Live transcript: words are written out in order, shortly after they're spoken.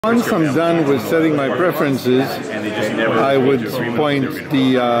Once I'm done with setting my preferences, I would point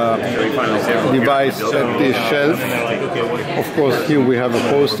the device at this shelf. Of course, here we have a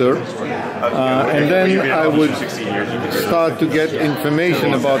poster. And then I would start to get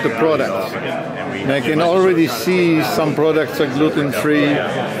information about the products. And I can already see some products are gluten-free,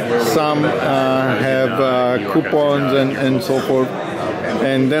 some have coupons and so forth.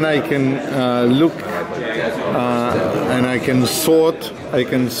 And then I can look and I can sort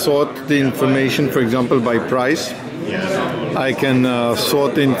the information, for example, by price. I can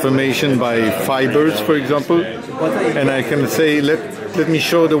sort the information by fibers, for example, and I can say, let me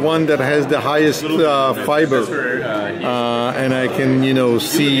show the one that has the highest fiber, and I can,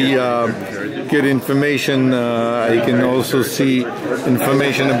 see good information. I can also see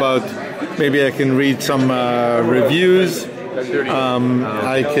information about, maybe I can read some reviews.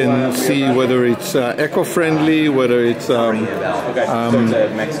 I can see whether it's eco-friendly, whether it's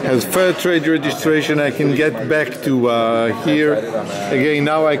has fair trade registration. I can get back to here. Again,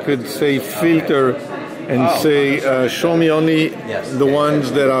 now I could say filter and say show me only the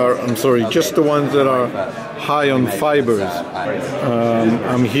ones that are, just the ones that are high on fibers.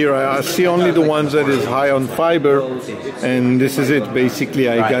 I'm here, I see only the ones that is high on fiber, and this is it. Basically,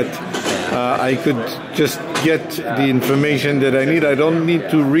 I could just get the information that I need. I don't need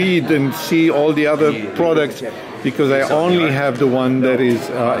to read and see all the other products because I only have the one that is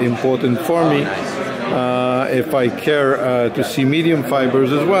important for me. If I care to see medium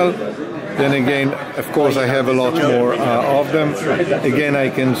fibers as well, then again, of course, I have a lot more of them. Again, I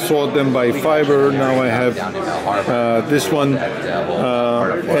can sort them by fiber. Now I have this one,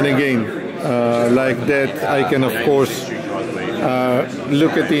 and again, like that, I can of course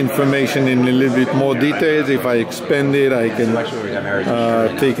look at the information in a little bit more details. If I expand it, I can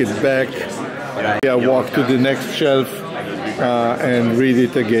take it back. I walk to the next shelf and read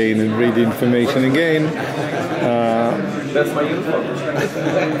it again and read the information again.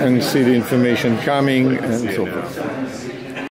 And see the information coming and so forth.